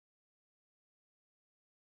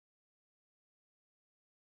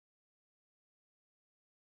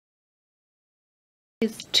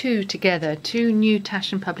Here's two together, two new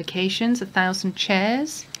Taschen publications, 1,000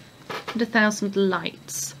 Chairs and 1,000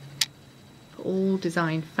 Lights, for all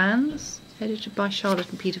design fans, edited by Charlotte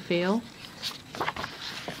and Peter FIELL.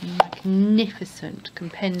 Magnificent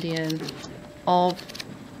compendium of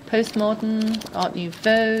postmodern, Art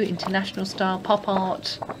Nouveau, international style, pop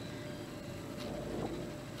art.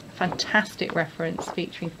 Fantastic reference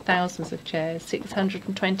featuring thousands of chairs,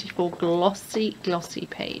 624 glossy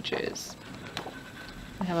pages.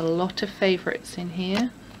 We have a lot of favourites in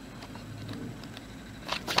here.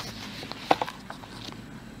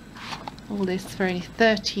 All this for only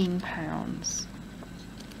 £13.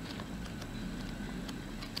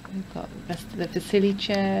 We've got the rest of the Wassily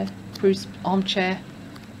chair, Proust armchair,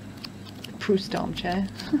 Proust armchair.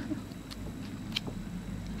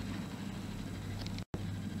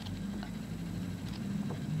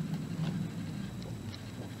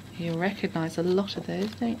 You'll recognise a lot of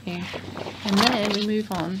those, don't you? And then we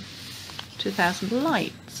move on to 1,000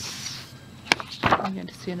 Lights. I'm going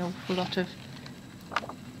to see an awful lot of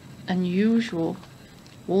unusual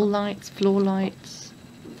wall lights, floor lights,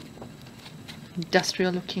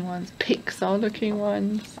 industrial looking ones, Pixar looking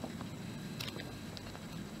ones,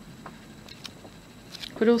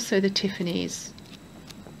 but also the Tiffany's,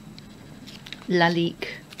 Lalique,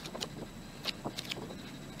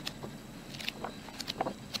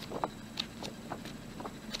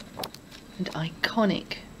 and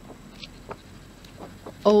iconic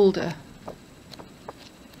older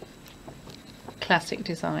classic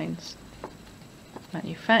designs,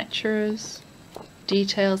 manufacturers,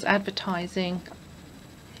 details, advertising.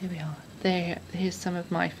 Here we are. Here's some of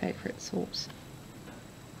my favourite sorts.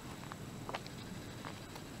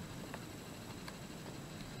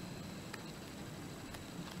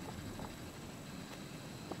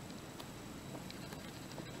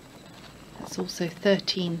 That's also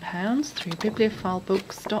 £13 through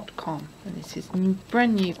bibliophilebooks.com, and this is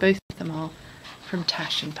brand new. Both of them are from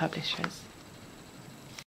Taschen Publishers.